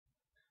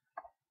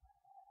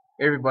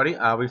Hey everybody,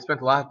 we've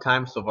spent a lot of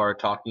time so far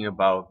talking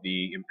about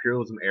the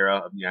imperialism era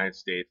of the United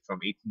States from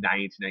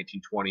 1890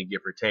 to 1920, give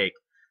or take.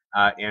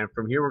 And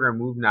from here, we're going to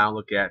move now and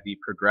look at the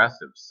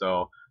progressives.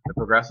 So the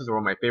progressives are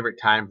one of my favorite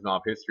times in all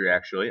of history,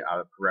 actually.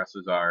 The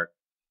progressives are,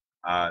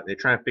 they're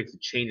trying to fix the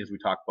changes we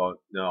talked about,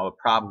 all the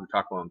problems we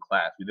talked about in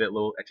class. We did a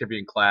little activity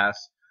in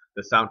class,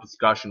 the sound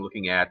discussion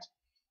looking at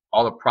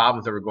all the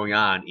problems that were going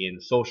on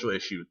in social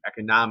issues,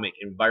 economic,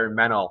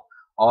 environmental,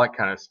 all that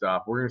kind of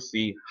stuff. We're going to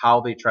see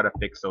how they try to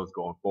fix those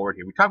going forward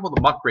here. We talked about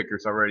the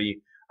muckrakers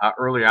already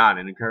early on,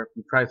 and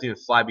we've tried to see the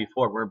slide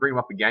before. We're going to bring them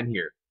up again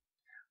here.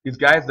 These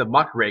guys, the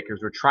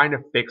muckrakers, were trying to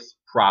fix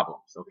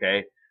problems,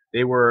 okay?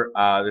 They were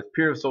this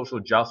period of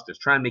social justice,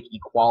 trying to make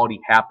equality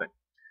happen.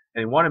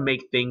 And they want to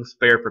make things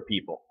fair for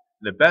people.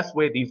 And the best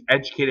way these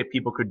educated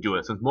people could do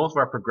it, since most of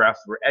our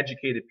progressives were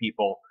educated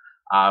people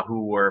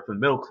who were from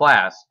the middle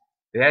class,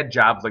 they had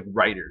jobs like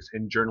writers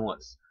and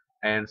journalists.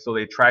 And so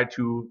they tried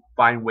to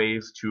find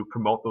ways to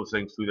promote those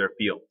things through their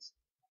fields.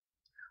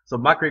 So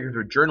muckrakers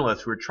were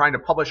journalists who were trying to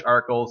publish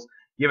articles,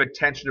 give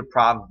attention to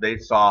problems they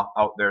saw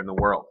out there in the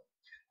world.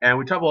 And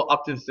we talked about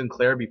Upton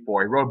Sinclair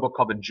before. He wrote a book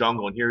called The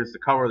Jungle, and here's the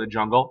cover of The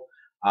Jungle,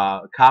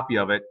 a copy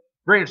of it.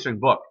 Very interesting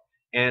book.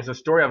 And it's a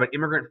story of an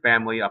immigrant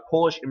family, a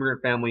Polish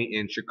immigrant family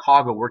in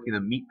Chicago working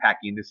in the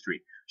meatpacking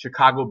industry.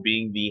 Chicago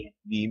being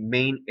the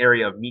main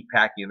area of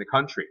meatpacking in the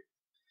country.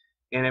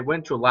 And it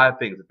went to a lot of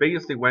things. The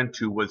biggest thing it went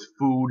to was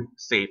food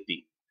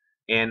safety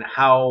and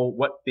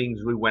what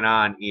things we went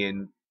on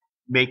in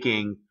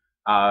making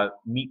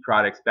meat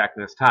products back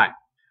in this time.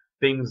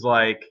 Things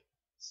like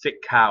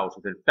sick cows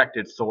with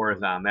infected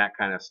sores on, that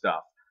kind of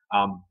stuff.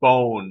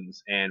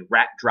 Bones and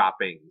rat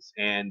droppings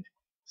and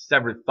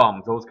severed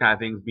thumbs, those kind of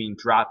things being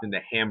dropped into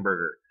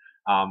hamburger.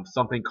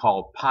 Something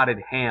called potted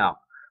ham,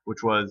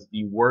 which was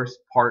the worst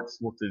parts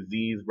with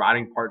disease,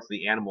 rotting parts of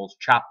the animals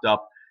chopped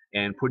up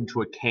and put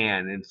into a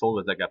can and sold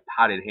as like a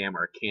potted ham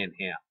or a canned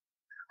ham.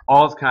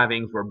 All those kind of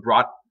things were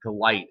brought to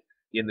light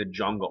in The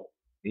Jungle.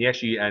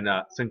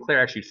 And Sinclair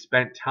actually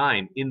spent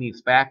time in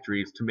these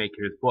factories to make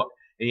his book,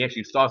 and he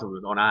actually saw it with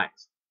his own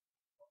eyes.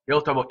 He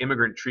also talked about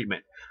immigrant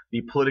treatment,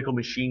 the political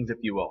machines, if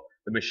you will,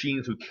 the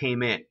machines who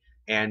came in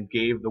and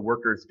gave the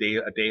workers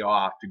a day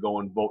off to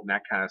go and vote and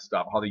that kind of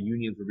stuff, how the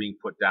unions were being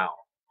put down.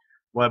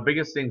 One of the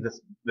biggest things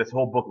this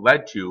whole book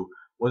led to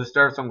was the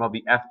start of something called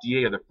the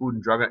FDA, or the Food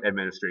and Drug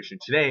Administration.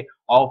 Today,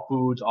 all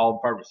foods,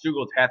 all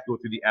pharmaceuticals have to go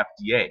through the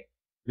FDA.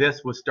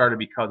 This was started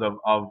because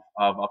of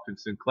Upton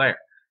Sinclair,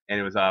 and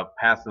it was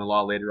passed into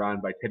law later on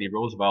by Teddy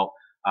Roosevelt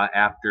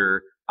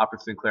after Upton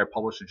Sinclair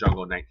published The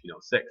Jungle in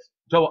 1906.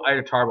 We talked about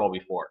Ida Tarbell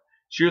before.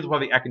 She was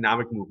part of the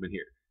economic movement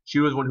here. She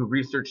was one who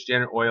researched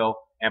Standard Oil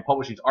and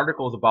published these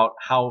articles about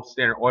how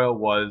Standard Oil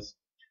was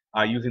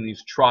using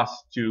these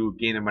trusts to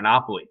gain a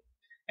monopoly.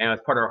 And as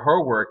part of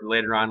her work,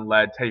 later on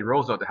led Teddy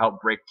Roosevelt to help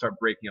start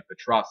breaking up the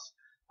trusts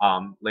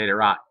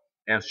later on.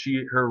 And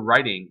her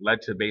writing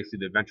led to basically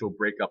the eventual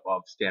breakup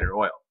of Standard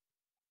Oil.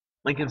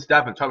 Lincoln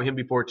Steffens, talked about him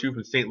before too,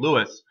 from St.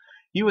 Louis.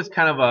 He was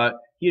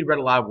he had read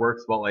a lot of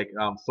works about like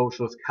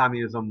socialist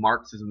communism,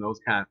 Marxism, those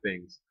kind of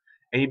things.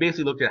 And he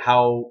basically looked at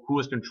who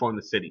was controlling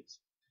the cities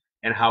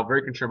and how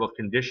very concerned about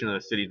the condition of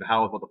the cities and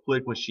how about the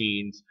political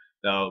machines,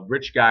 the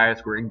rich guys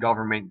who were in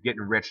government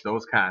getting rich,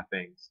 those kind of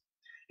things.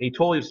 And he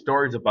told these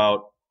stories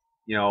about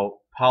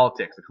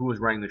politics, of who was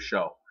running the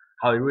show,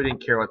 how they really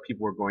didn't care what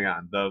people were going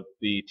on,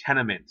 the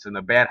tenements and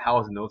the bad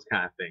housing, those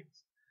kind of things.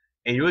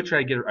 And you really try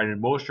to get an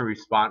emotional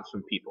response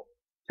from people,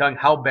 telling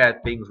how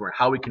bad things were,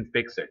 how we can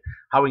fix it,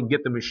 how we can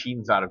get the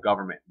machines out of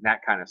government, and that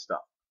kind of stuff.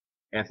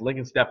 And so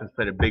Lincoln Steffens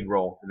played a big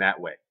role in that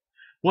way.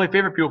 One of my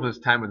favorite people from this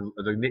time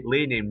was a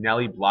lady named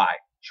Nellie Bly.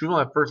 She was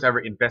one of the first ever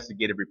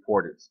investigative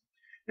reporters.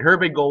 And her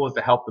big goal was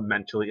to help the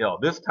mentally ill.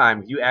 This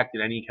time, if you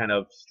acted any kind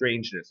of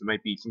strangeness, it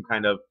might be some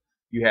kind of,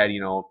 you had,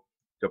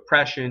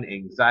 depression,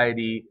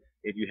 anxiety.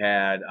 If you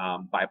had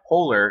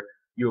bipolar,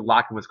 you were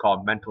locked in what's called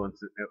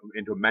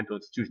into a mental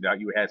institution. Now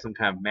you had some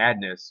kind of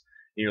madness,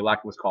 and you're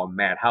locked in what's called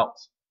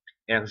madhouse.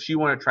 And so she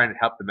wanted to try and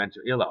help the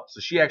mentally ill out.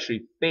 So she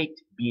actually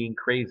faked being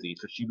crazy,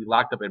 so she'd be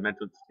locked up in a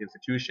mental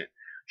institution.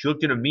 She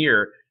looked in a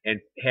mirror and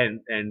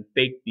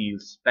faked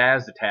these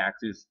spaz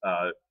attacks,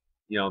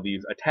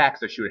 these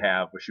attacks that she would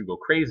have where she would go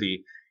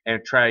crazy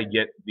and try to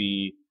get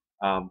the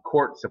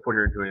courts to put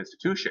her into an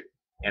institution,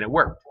 and it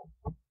worked.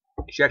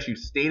 She actually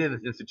stayed in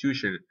this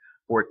institution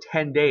for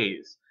 10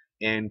 days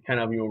and kind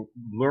of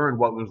learned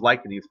what it was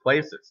like in these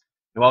places.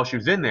 And while she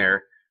was in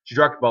there, she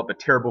talked about the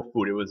terrible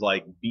food. It was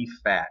like beef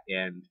fat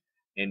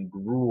and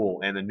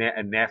gruel and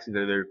nasty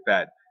that they were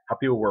fed. How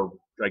people were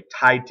like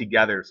tied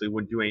together so they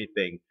wouldn't do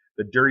anything.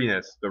 The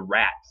dirtiness, the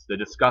rats, the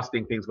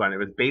disgusting things going on.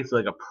 It was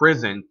basically like a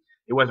prison.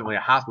 It wasn't really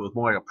a hospital. It was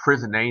more like a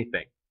prison than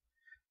anything.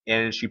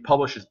 And she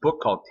published this book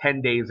called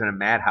 10 Days in a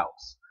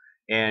Madhouse.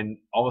 And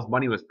all this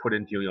money was put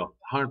into,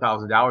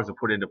 $100,000 was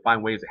put in to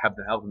find ways to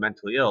help the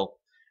mentally ill,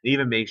 and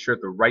even make sure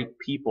that the right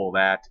people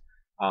that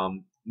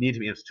need to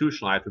be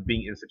institutionalized were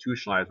being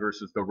institutionalized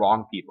versus the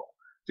wrong people.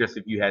 Just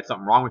if you had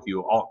something wrong with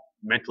you,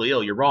 mentally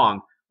ill, you're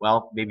wrong.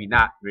 Well, maybe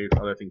not. Maybe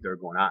there's other things that are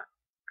going on.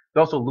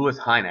 There's also Lewis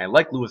Hine. I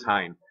like Lewis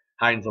Hine.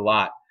 Hines a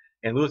lot.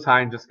 And Lewis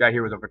Hines, this guy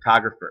here, was a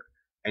photographer,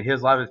 and a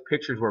lot of his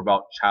pictures were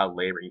about child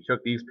labor. He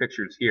took these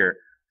pictures here,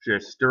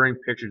 just stirring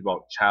pictures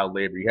about child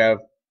labor. You have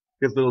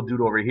this little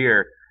dude over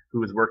here who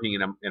was working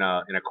in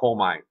a coal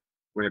mine,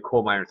 wearing a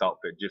coal miner's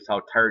outfit. Just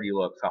how tired he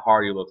looks, how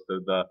hard he looks,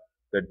 the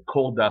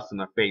coal dust on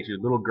the face. There's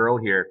a little girl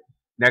here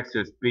next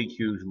to this big,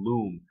 huge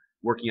loom,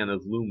 working on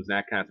those looms and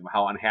that kind of stuff.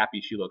 How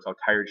unhappy she looks, how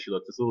tired she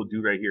looks. This little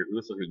dude right here who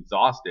looks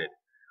exhausted,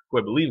 who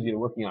I believe is either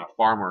working on a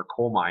farm or a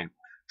coal mine,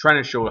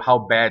 trying to show how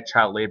bad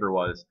child labor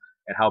was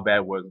and how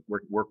bad work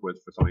was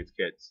for some of these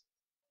kids.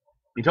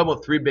 You talk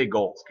about three big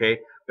goals, okay?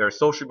 There are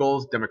social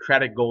goals,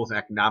 democratic goals, and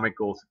economic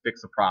goals to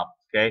fix the problems,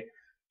 okay?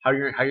 How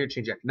you're going to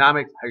change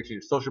economics, how you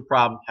change social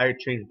problems, how you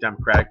change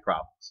democratic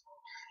problems.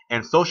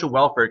 And social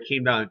welfare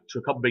came down to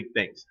a couple big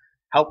things: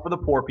 help for the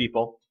poor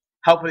people,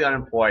 help for the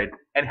unemployed,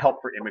 and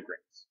help for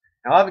immigrants.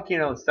 And a lot of it came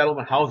down to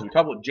settlement housing. We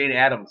talked about Jane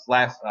Addams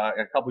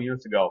a couple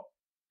years ago,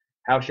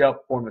 how she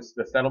helped form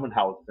the settlement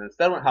houses. And the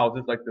settlement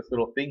houses, like this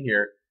little thing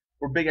here,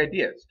 were big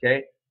ideas,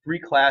 okay? 3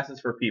 classes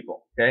for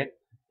people, okay?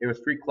 It was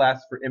 3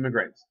 classes for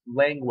immigrants: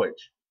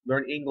 language,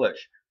 learn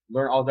English,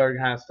 learn all that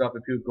kind of stuff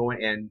that people go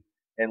in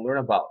and learn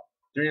about.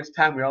 During this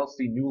time, we also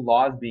see new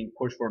laws being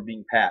pushed for and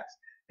being passed.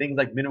 Things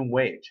like minimum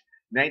wage.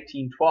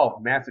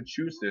 1912,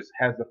 Massachusetts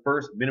has the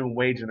first minimum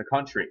wage in the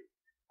country.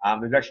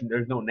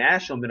 There's no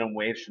national minimum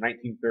wage to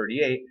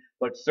 1938,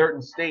 but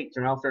certain states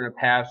are now starting to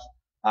pass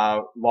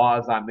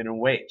laws on minimum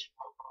wage.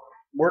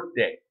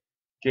 Workday.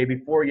 Okay,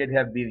 before you'd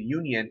have the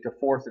union to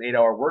force an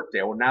 8-hour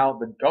workday. Well, now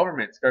the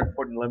government started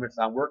putting limits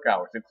on work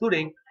hours,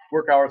 including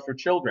work hours for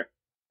children.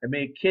 And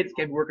many kids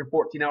can't be working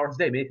 14 hours a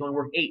day. Many can only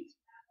work 8.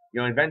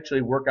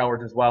 Eventually work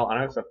hours as well on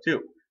other stuff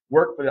too.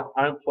 Work for the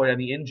unemployed and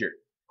the injured.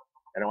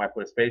 I don't know why I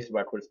put a space, but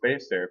I put a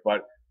space there.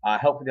 But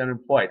help for the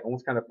unemployed,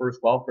 almost kind of the first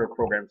welfare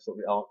program for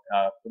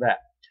that.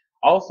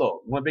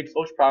 Also, one big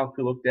social problem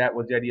we looked at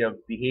was the idea of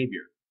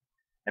behavior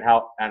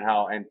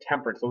and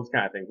temperance, those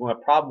kind of things. Well,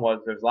 the problem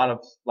was there's a lot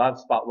of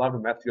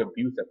domestic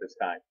abuse at this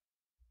time,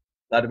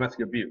 a lot of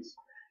domestic abuse,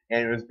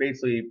 and it was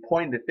basically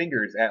pointing the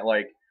fingers at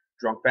like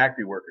drunk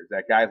factory workers.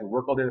 That guys would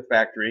work all day at the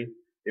factory,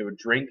 they would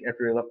drink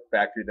after they left the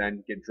factory,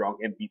 then get drunk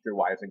and beat their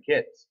wives and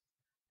kids.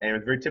 And it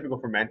was very typical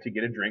for men to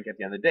get a drink at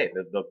the end of the day.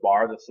 The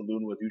bar, the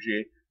saloon was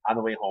usually on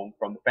the way home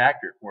from the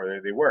factory, from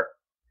where they were.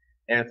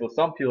 And so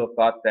some people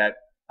thought that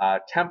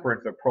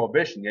temperance or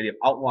prohibition, the idea of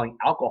outlawing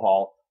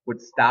alcohol, would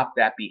stop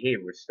that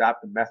behavior, would stop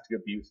domestic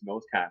abuse and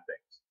those kind of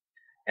things.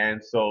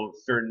 And so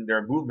there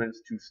are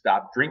movements to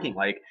stop drinking,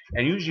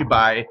 and usually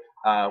by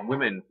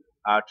women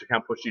to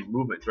kind of push these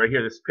movements. Right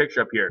here, this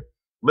picture up here,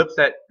 lips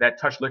that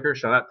touch liquor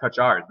shall not touch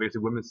ours.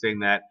 Basically, women saying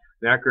that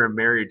they're not going to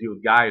marry or deal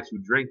with guys who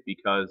drink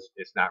because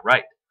it's not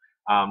right.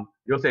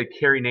 You also had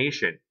Carrie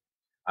Nation,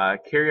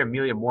 Carrie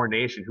Amelia Moore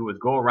Nation, who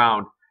would go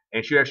around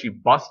and she would actually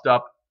bust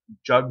up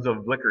jugs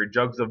of liquor,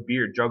 jugs of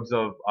beer, jugs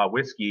of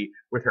whiskey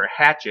with her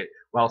hatchet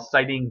while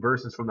citing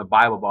verses from the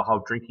Bible about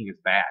how drinking is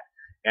bad.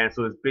 And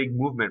so this big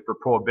movement for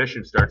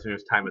prohibition starts in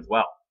this time as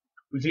well.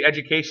 We see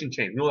education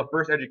change. The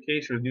first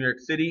education was New York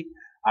City,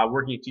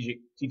 working at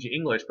teaching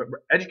English, but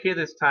education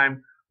at this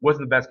time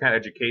wasn't the best kind of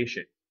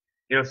education.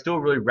 It was still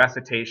really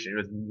recitation. It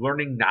was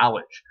learning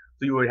knowledge.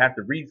 So you would have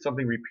to read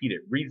something, repeat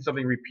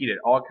it,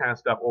 all kind of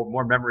stuff, or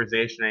more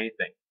memorization than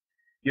anything.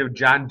 You have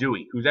John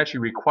Dewey, who's actually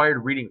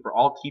required reading for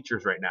all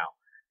teachers right now.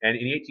 And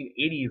in the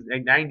 1880s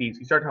and 90s,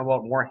 he started talking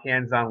about more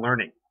hands-on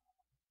learning,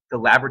 the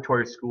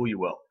laboratory school, you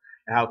will,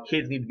 and how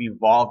kids need to be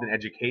involved in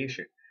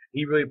education.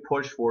 He really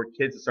pushed for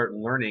kids to start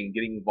learning and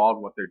getting involved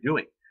in what they're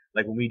doing.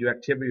 Like when we do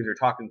activities or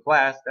talk in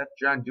class, that's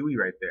John Dewey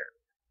right there.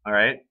 All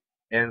right?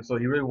 And so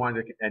he really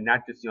wanted to, and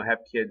not just have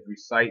kids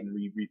recite and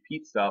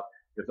repeat stuff.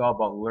 It's all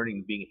about learning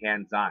and being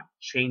hands-on,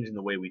 changing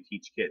the way we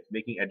teach kids,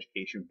 making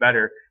education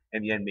better,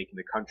 and in the end making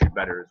the country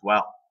better as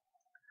well.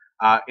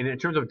 And in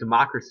terms of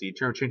democracy, in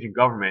terms of changing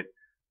government,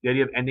 the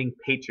idea of ending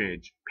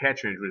patronage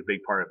was a big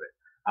part of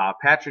it.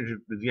 Patronage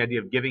was the idea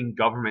of giving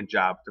government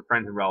jobs to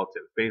friends and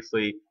relatives.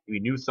 Basically, if you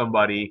knew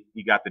somebody,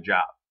 you got the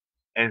job.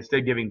 And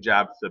instead giving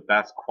jobs to the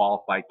best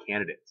qualified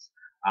candidates.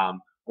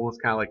 Almost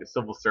kind of like a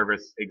civil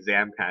service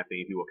exam kind of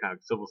thing, if you will, kind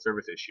of civil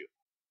service issue.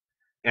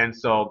 And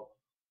so,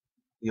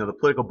 the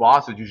political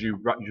bosses usually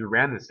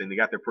ran this thing. They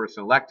got their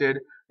person elected.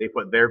 They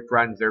put their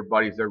friends, their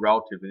buddies, their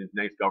relatives in these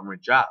nice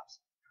government jobs.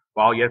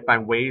 Well, you had to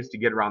find ways to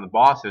get around the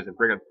bosses and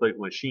break up the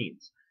political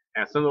machines.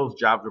 And some of those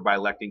jobs were by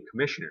electing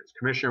commissioners.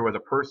 Commissioner was a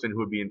person who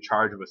would be in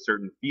charge of a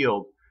certain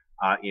field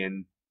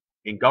in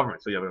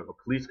government. So you have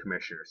a police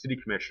commissioner, city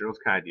commissioner, those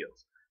kind of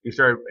deals. You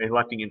started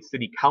electing in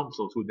city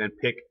councils, who would then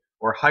pick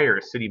or hire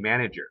a city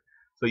manager.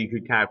 So you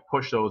could kind of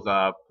push those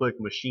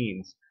political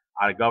machines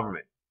out of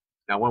government.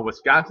 Now, one of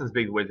Wisconsin's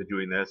big ways of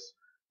doing this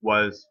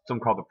was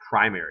something called the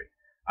primary.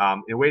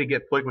 In a way to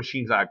get political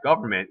machines out of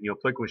government,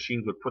 political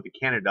machines would put the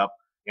candidate up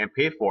and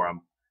pay for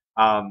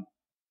them.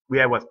 We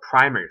had what's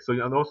primary. So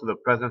those are the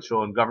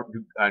presidential and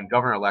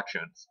governor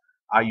elections.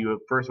 You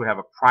first would have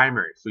a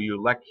primary. So you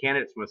elect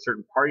candidates from a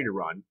certain party to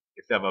run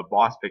instead of a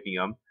boss picking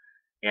them.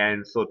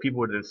 And so people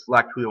would then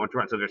select who they want to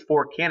run. So there's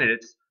 4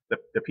 candidates.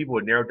 the people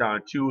would narrow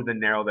down to 2, then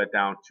narrow that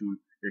down to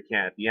your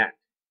candidate at the end.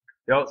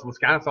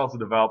 Wisconsin also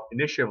developed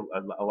initiative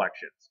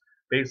elections,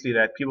 basically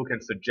that people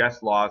can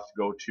suggest laws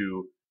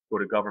to go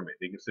to government.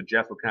 They can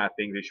suggest what kind of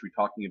things they should be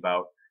talking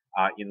about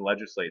in the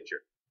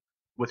legislature.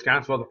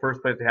 Wisconsin was the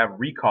first place to have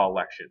recall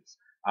elections.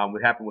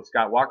 What happened with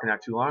Scott Walker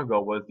not too long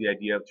ago was the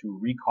idea to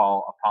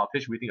recall a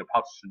politician. We think a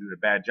politician is doing a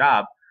bad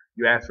job.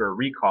 You ask for a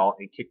recall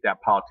and kick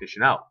that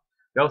politician out.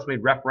 They also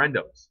made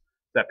referendums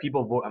so that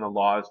people vote on the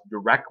laws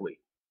directly.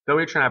 So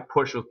we're trying to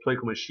push those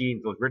political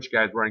machines, those rich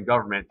guys running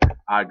government,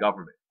 out of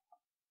government.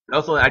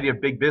 Also, the idea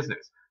of big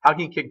business. How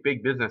can you kick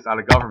big business out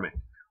of government?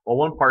 Well,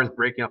 one part is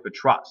breaking up the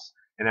trusts.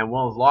 And then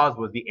one of those laws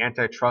was the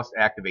Antitrust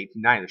Act of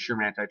 1890, the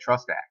Sherman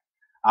Antitrust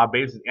Act,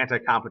 based on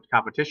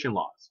anti-competition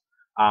laws.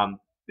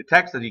 The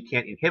text says you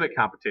can't inhibit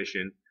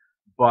competition,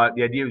 but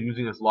the idea of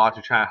using this law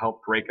to try to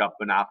help break up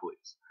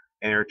monopolies.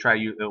 And they're trying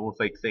to use almost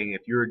like saying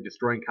if you're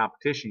destroying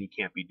competition, you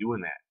can't be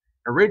doing that.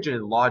 Originally,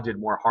 the law did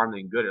more harm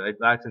than good. A lot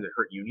of times it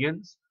hurt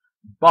unions,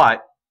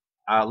 but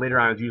later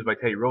on it was used by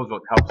Teddy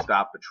Roosevelt to help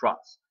stop the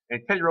trusts.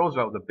 And Teddy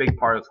Roosevelt was a big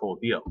part of this whole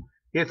deal.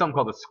 He had something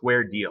called the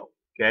Square Deal.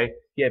 Okay,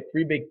 he had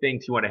 3 big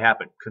things he wanted to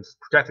happen: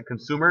 protect the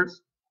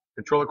consumers,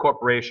 control the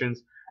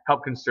corporations,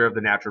 help conserve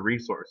the natural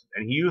resources.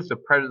 And he used the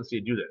presidency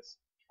to do this.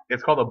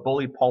 It's called a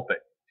bully pulpit.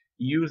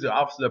 He used the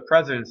office of the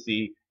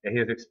presidency and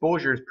his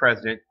exposure as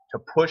president to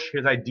push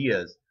his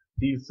ideas,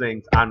 these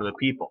things, onto the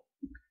people.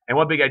 And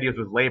one big idea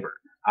was labor.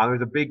 There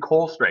was a big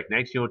coal strike,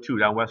 1902,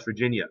 down West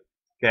Virginia.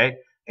 Okay,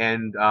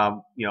 and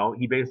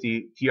he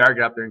basically TR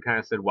got up there and kind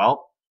of said,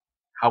 well,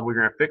 how are we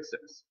going to fix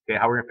this? Okay,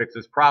 how are we going to fix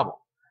this problem?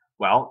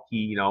 Well,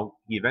 he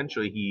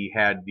eventually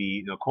had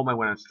the coal mine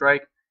went on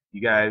strike.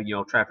 You got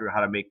to try to figure out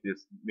how to make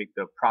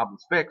the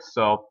problems fixed.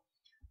 So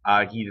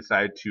he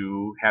decided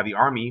to have the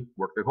army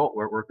work the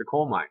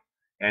coal mine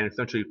and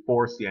essentially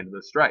force the end of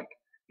the strike.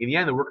 In the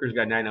end, the workers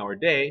got a 9-hour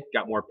day,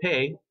 got more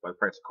pay, but the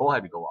price of coal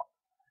had to go up.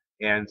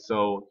 And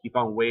so he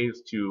found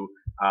ways to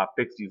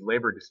fix these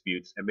labor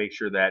disputes and make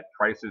sure that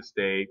prices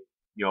stay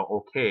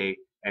okay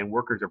and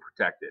workers are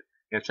protected.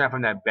 And trying to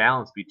find that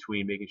balance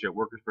between making sure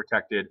workers are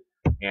protected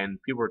and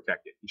people are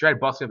protected. He tried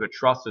busting up the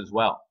trust as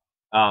well.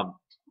 A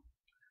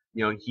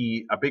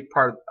big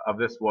part of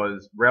this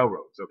was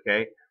railroads.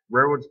 Okay,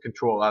 railroads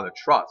control a lot of the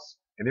trusts,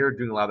 and they were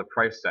doing a lot of the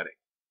price setting.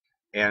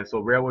 And so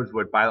railroads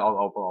would buy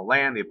all the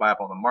land, they buy up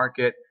all the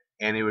market,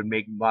 and they would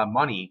make a lot of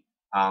money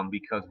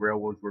because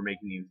railroads were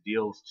making these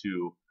deals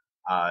to,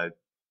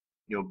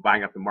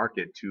 buying up the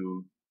market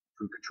to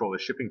control the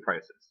shipping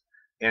prices.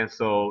 And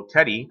so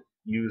Teddy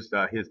used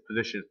his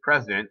position as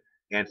president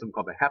and something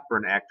called the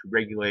Hepburn Act to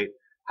regulate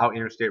how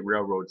interstate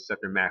railroads set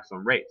their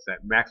maximum rates. That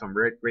maximum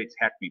rates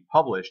have to be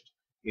published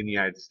in the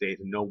United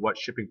States and know what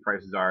shipping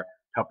prices are to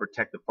help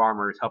protect the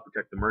farmers, help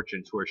protect the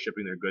merchants who are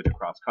shipping their goods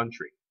across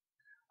country.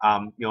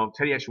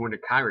 Teddy actually went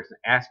to Congress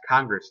and asked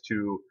Congress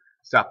to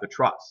stop the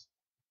trust.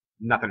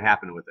 Nothing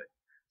happened with it.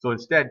 So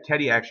instead,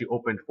 Teddy actually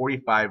opened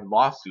 45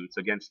 lawsuits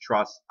against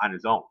trusts on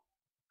his own.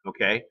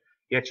 Okay?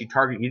 He actually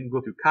he didn't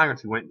go through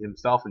Congress, he went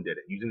himself and did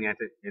it, using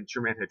the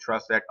Sherman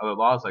Antitrust Act, other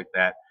laws like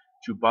that,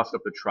 to bust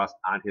up the trust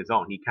on his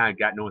own. He kind of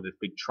got known as this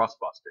big trust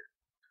buster.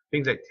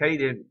 Things like Teddy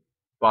didn't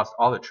bust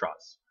all the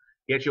trusts.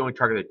 He actually only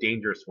targeted the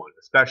dangerous ones,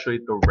 especially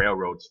the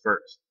railroads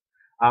first.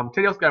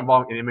 Teddy also got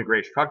involved in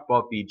immigration. Talked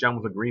about the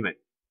Gentleman's Agreement.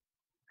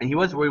 And he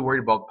wasn't really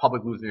worried about the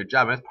public losing their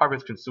job. And that's part of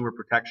his consumer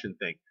protection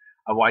thing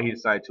of why he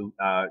decided to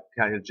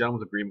have his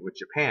Gentleman's Agreement with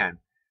Japan.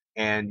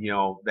 And,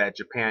 that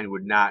Japan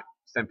would not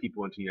send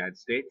people into the United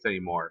States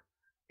anymore.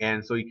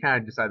 And so he kind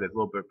of decided there's a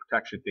little bit of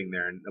protection thing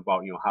there and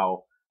about,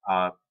 how,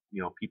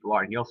 people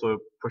are. And he also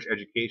pushed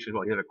education.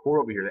 Well, he had a quote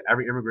over here that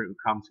every immigrant who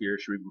comes here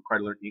should be required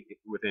to learn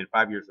within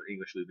 5 years of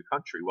English to leave the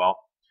country. Well,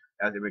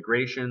 as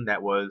immigration,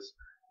 that was,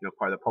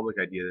 part of the public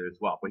idea there as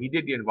well. But he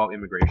did get involved in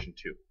immigration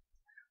too.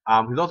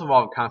 He's also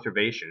involved in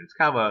conservation. It's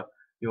kind of a,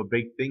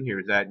 big thing here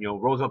is that,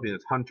 Roosevelt being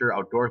this hunter,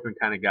 outdoorsman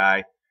kind of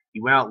guy,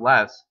 he went out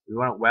west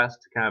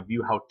to kind of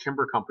view how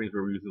timber companies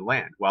were using the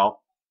land.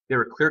 Well, they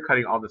were clear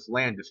cutting all this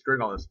land,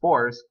 destroying all this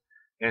forest,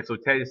 and so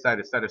Teddy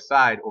decided to set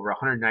aside over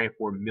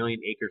 194 million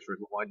acres for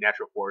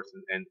natural forests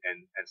and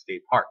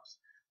state parks.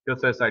 He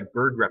also set aside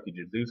bird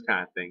refuges, these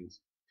kind of things,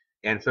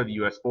 and so the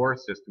U.S.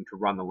 forest system to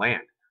run the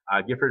land.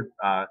 Gifford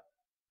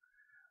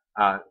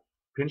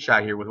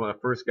Pinchot here was one of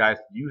the first guys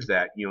to use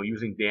that,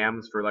 using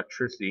dams for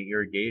electricity,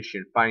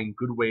 irrigation, finding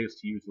good ways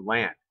to use the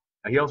land.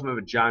 He also met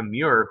with John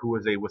Muir, who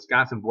was a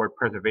Wisconsin board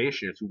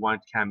preservationist who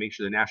wanted to kind of make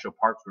sure the national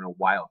parks were in a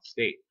wild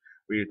state,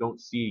 where you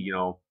don't see,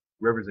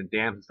 rivers and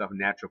dams and stuff in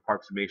natural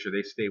parks to make sure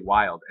they stay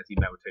wild, as he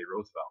met with Teddy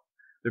Roosevelt.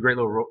 The great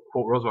little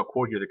Roosevelt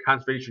quote here: "The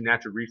conservation of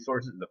natural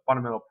resources is a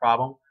fundamental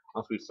problem.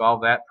 Once we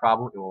solve that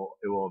problem, it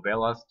will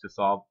avail us to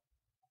solve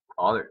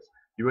others."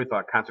 He really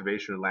thought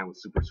conservation of land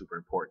was super, super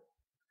important.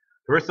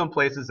 There were some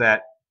places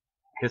that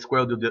his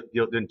square deal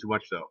didn't do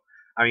much though.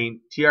 I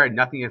mean, TR had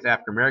nothing against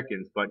African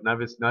Americans, but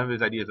none of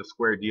his ideas of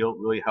square deal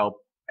really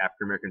helped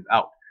African Americans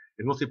out.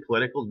 It's mostly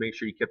political to make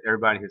sure he kept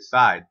everybody on his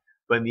side.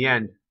 But in the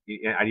end,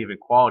 the idea of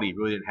equality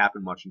really didn't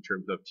happen much in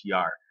terms of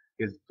TR.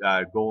 his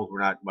goals were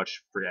not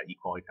much for that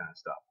equality kind of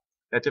stuff.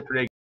 That's it for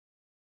today.